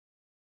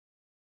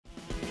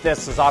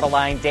This is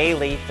Autoline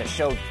Daily, the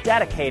show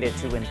dedicated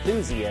to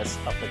enthusiasts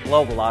of the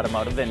global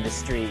automotive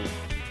industry.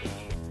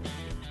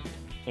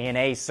 In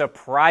a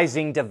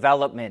surprising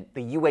development,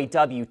 the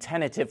UAW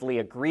tentatively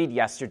agreed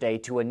yesterday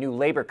to a new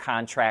labor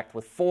contract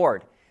with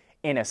Ford.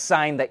 In a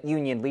sign that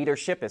union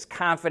leadership is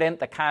confident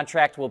the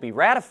contract will be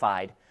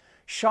ratified,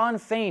 Shawn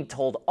Fain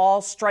told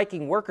all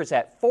striking workers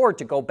at Ford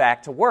to go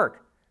back to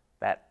work.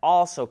 That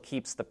also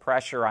keeps the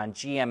pressure on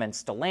GM and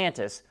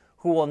Stellantis,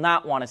 who will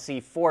not want to see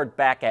Ford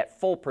back at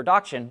full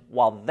production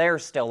while they're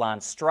still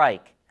on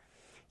strike.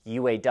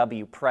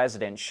 UAW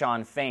President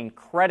Shawn Fain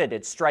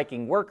credited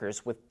striking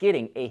workers with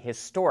getting a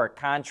historic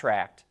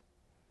contract.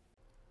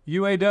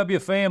 UAW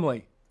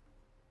family,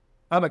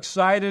 I'm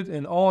excited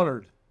and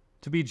honored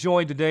to be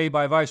joined today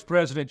by Vice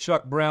President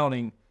Chuck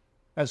Browning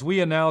as we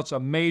announce a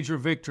major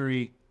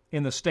victory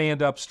in the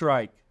stand-up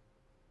strike.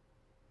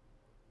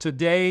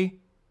 Today,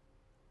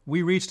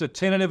 we reached a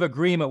tentative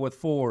agreement with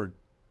Ford.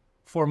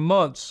 For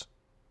months,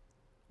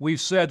 we've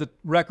said that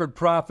record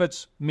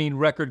profits mean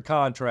record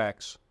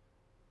contracts.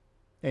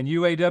 And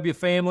UAW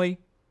family,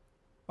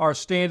 our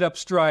stand-up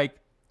strike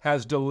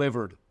has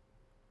delivered.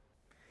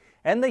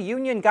 And the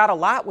union got a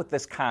lot with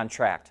this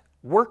contract.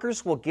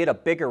 Workers will get a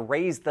bigger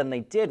raise than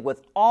they did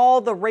with all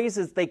the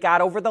raises they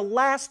got over the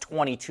last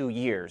 22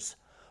 years.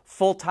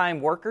 Full-time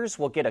workers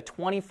will get a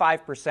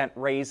 25%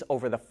 raise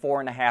over the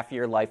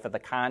 4.5-year life of the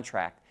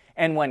contract.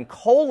 And when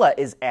COLA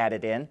is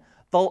added in,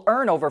 they'll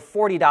earn over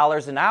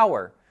 $40 an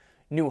hour.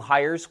 New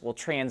hires will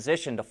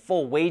transition to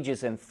full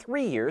wages in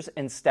 3 years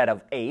instead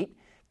of 8.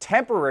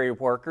 Temporary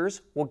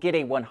workers will get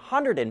a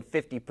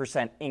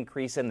 150%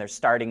 increase in their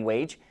starting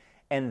wage,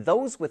 and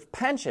those with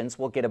pensions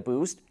will get a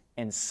boost,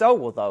 and so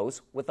will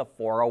those with a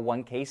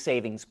 401k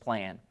savings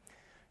plan.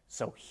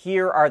 So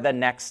here are the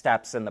next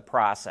steps in the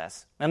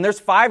process, and there's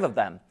 5 of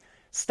them.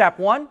 Step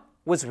 1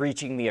 was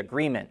reaching the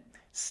agreement.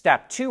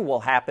 Step 2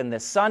 will happen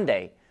this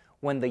Sunday,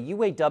 when the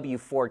UAW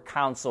Ford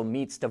Council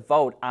meets to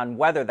vote on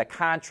whether the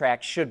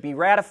contract should be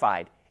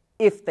ratified.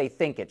 If they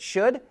think it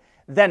should,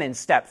 then in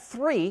Step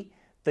 3,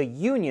 the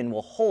union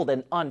will hold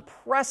an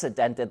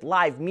unprecedented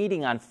live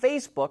meeting on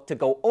Facebook to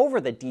go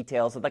over the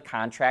details of the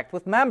contract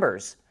with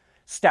members.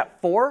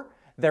 Step 4,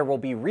 there will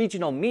be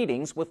regional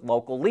meetings with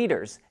local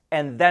leaders.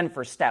 And then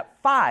for Step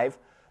 5,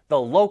 the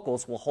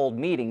locals will hold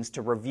meetings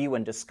to review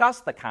and discuss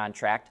the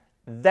contract,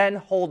 then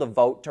hold a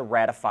vote to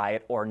ratify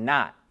it or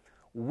not.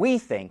 We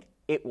think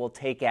it will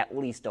take at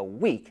least a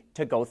week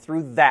to go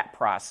through that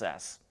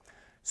process.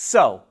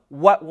 So,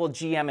 what will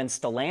GM and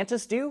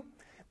Stellantis do?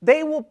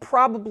 They will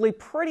probably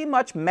pretty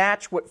much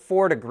match what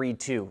Ford agreed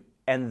to,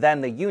 and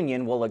then the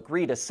union will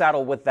agree to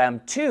settle with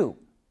them too.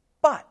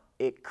 But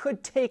it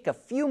could take a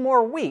few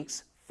more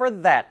weeks for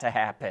that to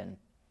happen.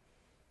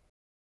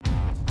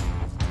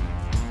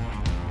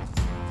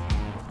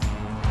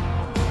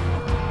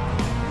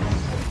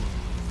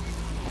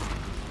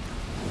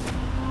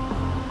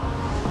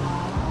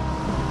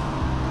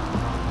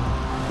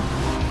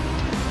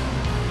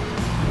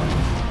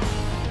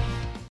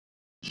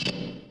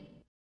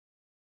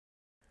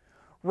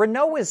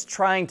 Renault is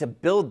trying to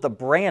build the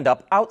brand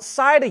up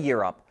outside of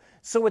Europe,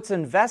 so it's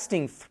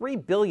investing 3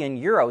 billion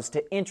euros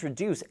to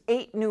introduce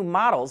 8 new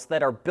models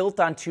that are built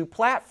on 2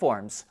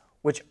 platforms,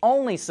 which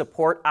only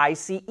support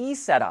ICE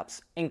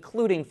setups,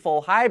 including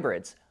full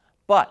hybrids,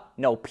 but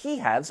no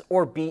PHEVs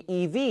or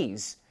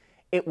BEVs.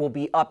 It will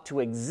be up to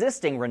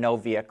existing Renault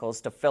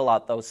vehicles to fill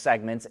out those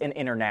segments in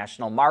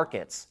international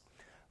markets.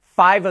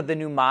 5 of the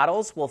new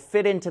models will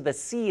fit into the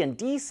C and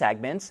D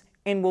segments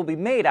and will be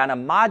made on a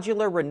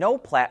modular Renault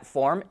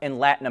platform in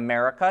Latin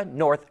America,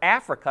 North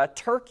Africa,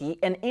 Turkey,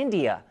 and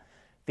India.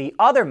 The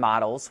other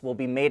models will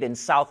be made in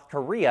South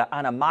Korea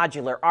on a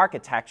modular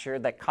architecture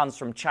that comes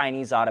from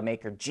Chinese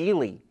automaker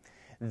Geely.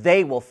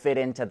 They will fit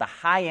into the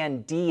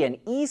high-end D and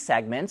E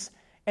segments,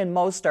 and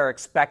most are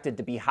expected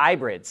to be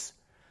hybrids.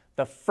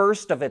 The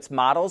first of its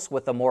models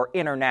with a more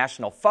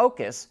international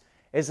focus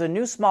is a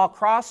new small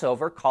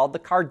crossover called the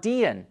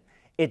Cardian.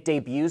 It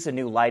debuts a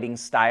new lighting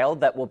style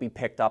that will be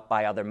picked up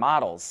by other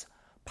models.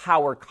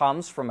 Power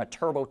comes from a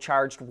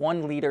turbocharged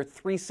 1-liter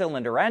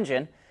 3-cylinder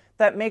engine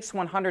that makes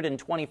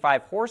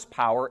 125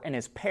 horsepower and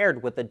is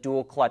paired with a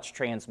dual-clutch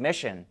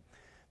transmission.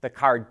 The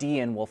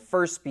Cardian will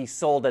first be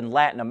sold in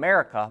Latin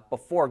America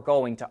before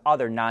going to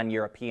other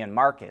non-European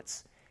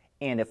markets.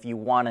 And if you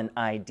want an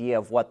idea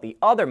of what the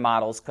other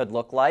models could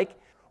look like,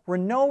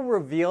 Renault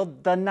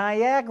revealed the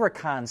Niagara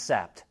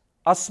concept,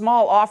 a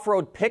small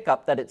off-road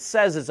pickup that it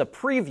says is a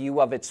preview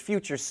of its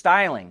future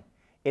styling.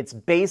 It's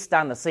based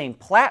on the same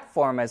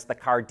platform as the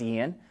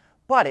Cardian,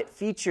 but it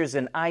features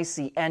an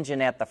IC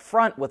engine at the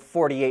front with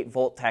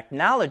 48-volt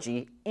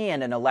technology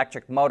and an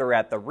electric motor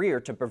at the rear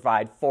to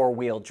provide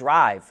 4-wheel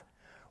drive.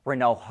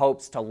 Renault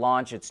hopes to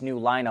launch its new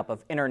lineup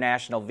of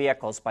international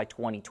vehicles by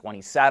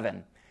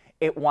 2027.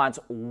 It wants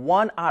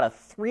 1 out of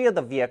 3 of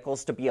the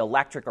vehicles to be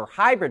electric or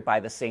hybrid by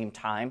the same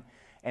time,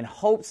 and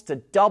hopes to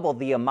double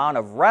the amount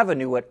of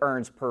revenue it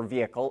earns per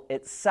vehicle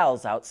it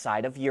sells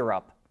outside of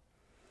Europe.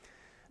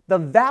 The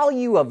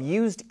value of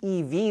used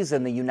EVs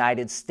in the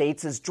United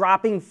States is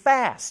dropping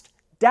fast.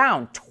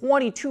 down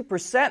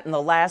 22% in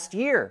the last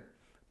year.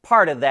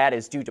 Part of that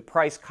is due to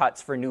price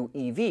cuts for new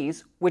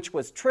EVs, which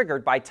was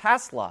triggered by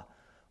Tesla.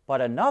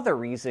 But another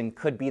reason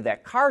could be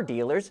that car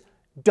dealers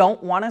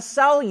don't want to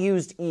sell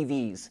used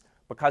EVs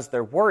because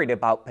they're worried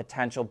about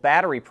potential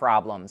battery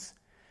problems.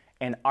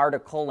 An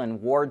article in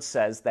Ward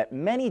says that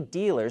many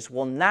dealers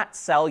will not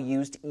sell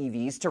used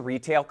EVs to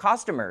retail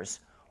customers.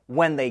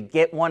 When they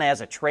get one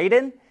as a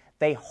trade-in,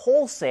 they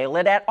wholesale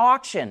it at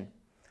auction.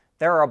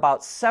 There are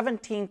about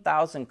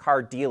 17,000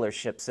 car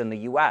dealerships in the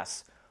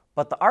U.S.,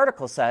 but the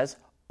article says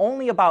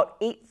only about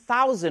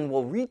 8,000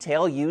 will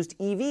retail used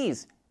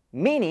EVs,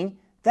 meaning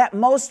that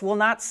most will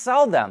not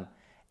sell them.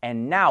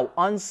 And now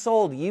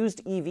unsold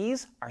used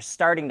EVs are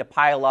starting to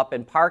pile up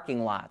in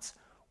parking lots,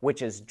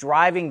 which is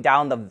driving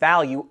down the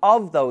value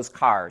of those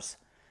cars.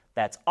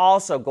 That's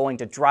also going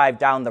to drive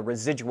down the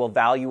residual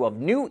value of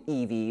new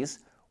EVs,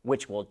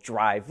 which will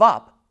drive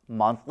up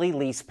monthly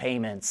lease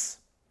payments.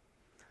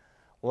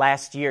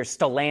 Last year,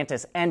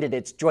 Stellantis ended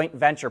its joint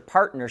venture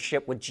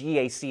partnership with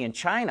GAC in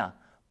China,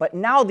 but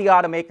now the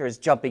automaker is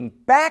jumping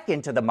back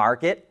into the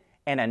market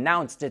and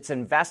announced it's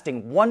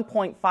investing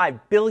 1.5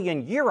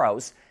 billion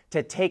euros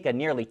to take a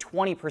nearly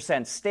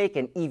 20% stake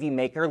in EV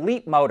maker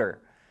Leapmotor.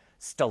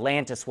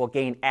 Stellantis will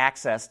gain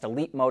access to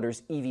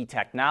Leapmotor's EV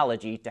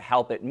technology to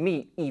help it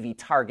meet EV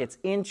targets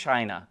in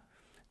China.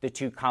 The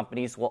two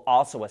companies will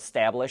also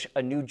establish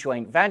a new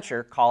joint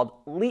venture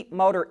called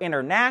Leapmotor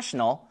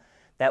International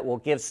that will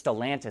give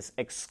Stellantis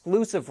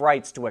exclusive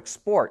rights to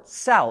export,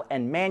 sell,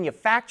 and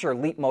manufacture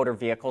Leapmotor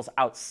vehicles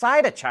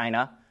outside of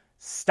China,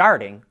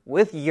 starting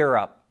with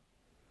Europe.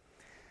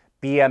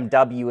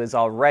 BMW is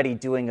already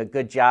doing a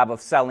good job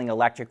of selling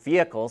electric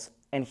vehicles,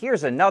 and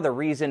here's another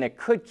reason it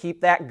could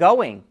keep that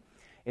going.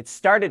 It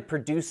started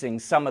producing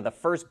some of the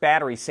first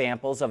battery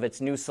samples of its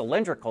new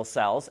cylindrical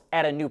cells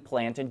at a new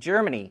plant in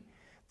Germany.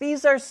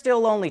 These are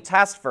still only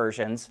test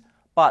versions,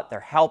 but they're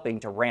helping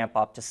to ramp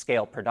up to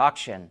scale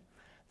production.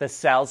 The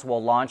cells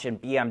will launch in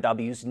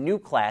BMW's new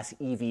class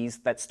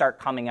EVs that start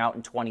coming out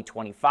in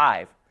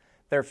 2025.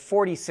 They're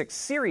 46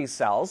 series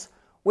cells,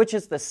 which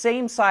is the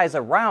same size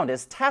around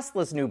as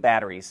Tesla's new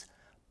batteries,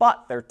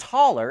 but they're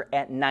taller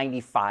at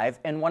 95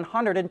 and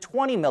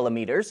 120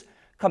 millimeters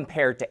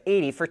compared to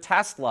 80 for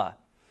Tesla.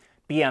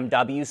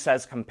 BMW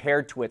says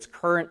compared to its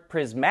current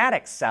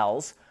prismatic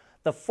cells,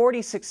 the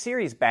 46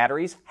 series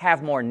batteries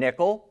have more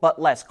nickel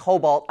but less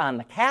cobalt on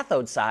the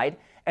cathode side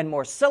and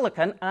more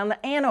silicon on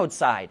the anode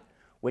side,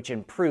 which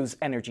improves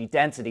energy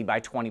density by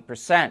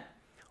 20%.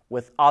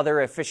 With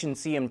other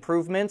efficiency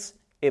improvements,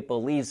 it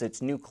believes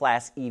its new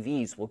class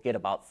EVs will get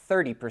about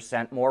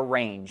 30% more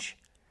range.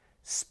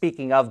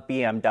 Speaking of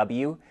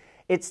BMW,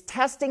 it's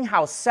testing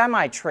how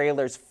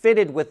semi-trailers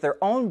fitted with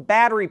their own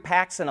battery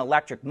packs and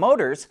electric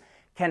motors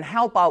can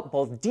help out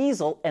both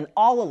diesel and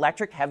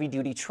all-electric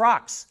heavy-duty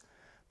trucks.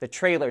 The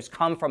trailers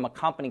come from a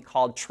company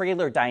called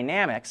Trailer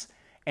Dynamics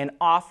and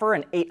offer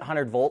an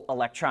 800-volt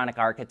electronic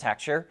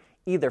architecture,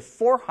 either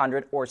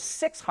 400 or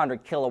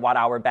 600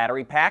 kilowatt-hour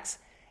battery packs,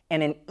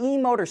 and an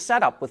e-motor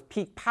setup with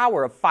peak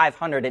power of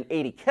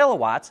 580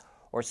 kilowatts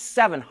or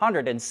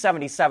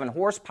 777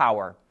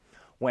 horsepower.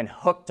 When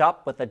hooked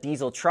up with a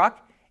diesel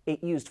truck,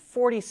 it used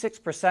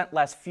 46%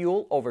 less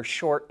fuel over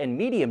short and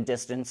medium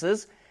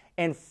distances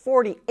and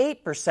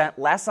 48%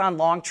 less on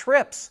long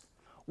trips.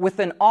 With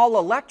an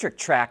all-electric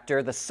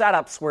tractor, the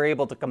setups were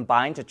able to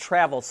combine to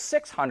travel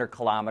 600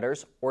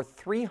 kilometers or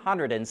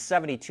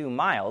 372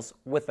 miles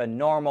with a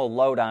normal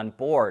load on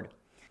board.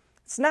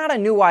 It's not a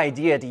new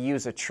idea to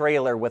use a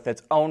trailer with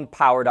its own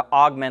power to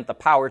augment the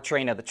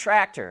powertrain of the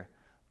tractor,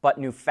 but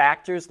new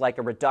factors like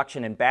a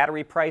reduction in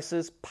battery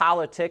prices,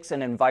 politics,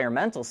 and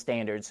environmental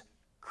standards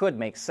could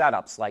make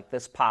setups like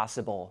this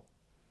possible.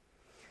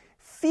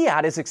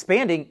 Fiat is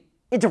expanding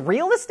into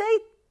real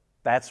estate?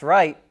 That's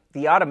right.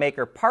 The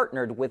automaker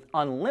partnered with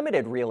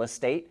Unlimited Real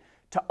Estate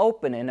to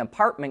open an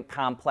apartment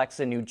complex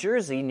in New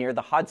Jersey near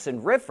the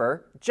Hudson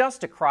River,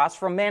 just across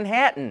from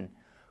Manhattan.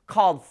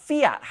 Called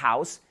Fiat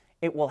House,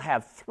 it will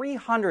have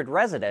 300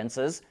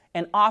 residences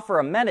and offer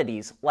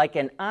amenities like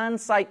an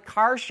on-site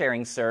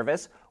car-sharing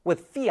service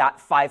with Fiat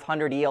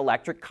 500e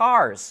electric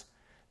cars.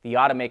 The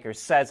automaker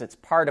says it's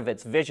part of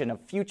its vision of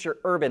future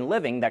urban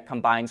living that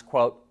combines,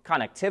 quote,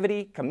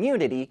 connectivity,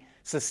 community,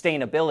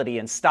 sustainability,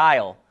 and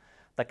style.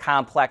 The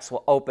complex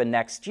will open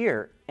next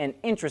year, and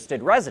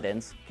interested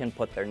residents can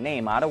put their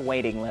name on a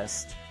waiting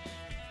list.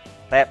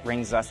 That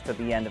brings us to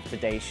the end of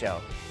today's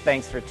show.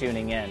 Thanks for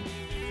tuning in.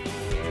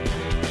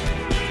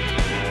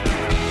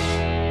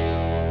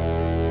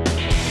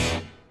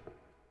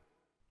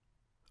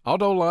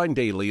 AutoLine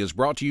Daily is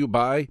brought to you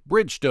by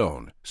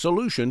Bridgestone,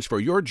 solutions for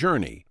your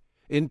journey.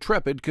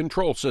 Intrepid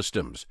Control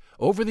Systems,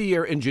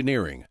 over-the-air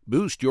engineering,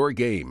 boost your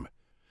game.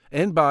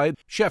 And by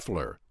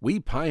Scheffler, we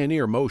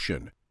pioneer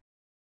motion.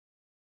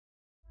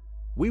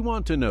 We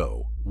want to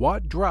know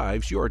what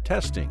drives your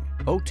testing.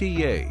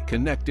 OTA,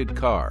 connected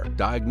car,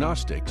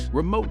 diagnostics,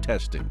 remote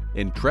testing.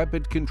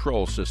 Intrepid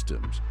Control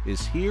Systems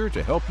is here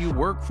to help you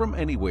work from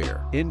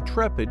anywhere.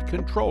 Intrepid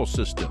Control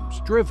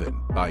Systems, driven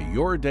by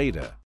your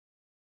data.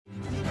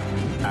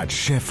 At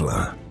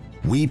Schaeffler,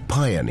 we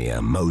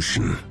pioneer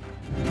motion.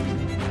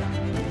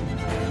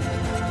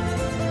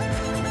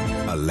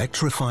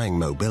 Electrifying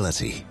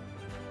mobility,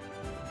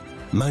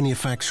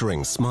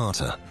 manufacturing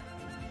smarter,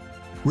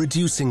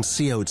 reducing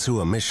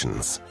CO2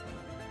 emissions,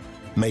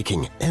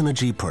 making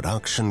energy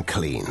production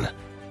clean.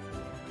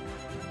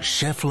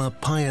 Schaeffler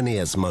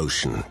pioneers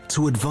motion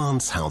to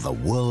advance how the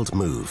world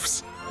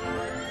moves.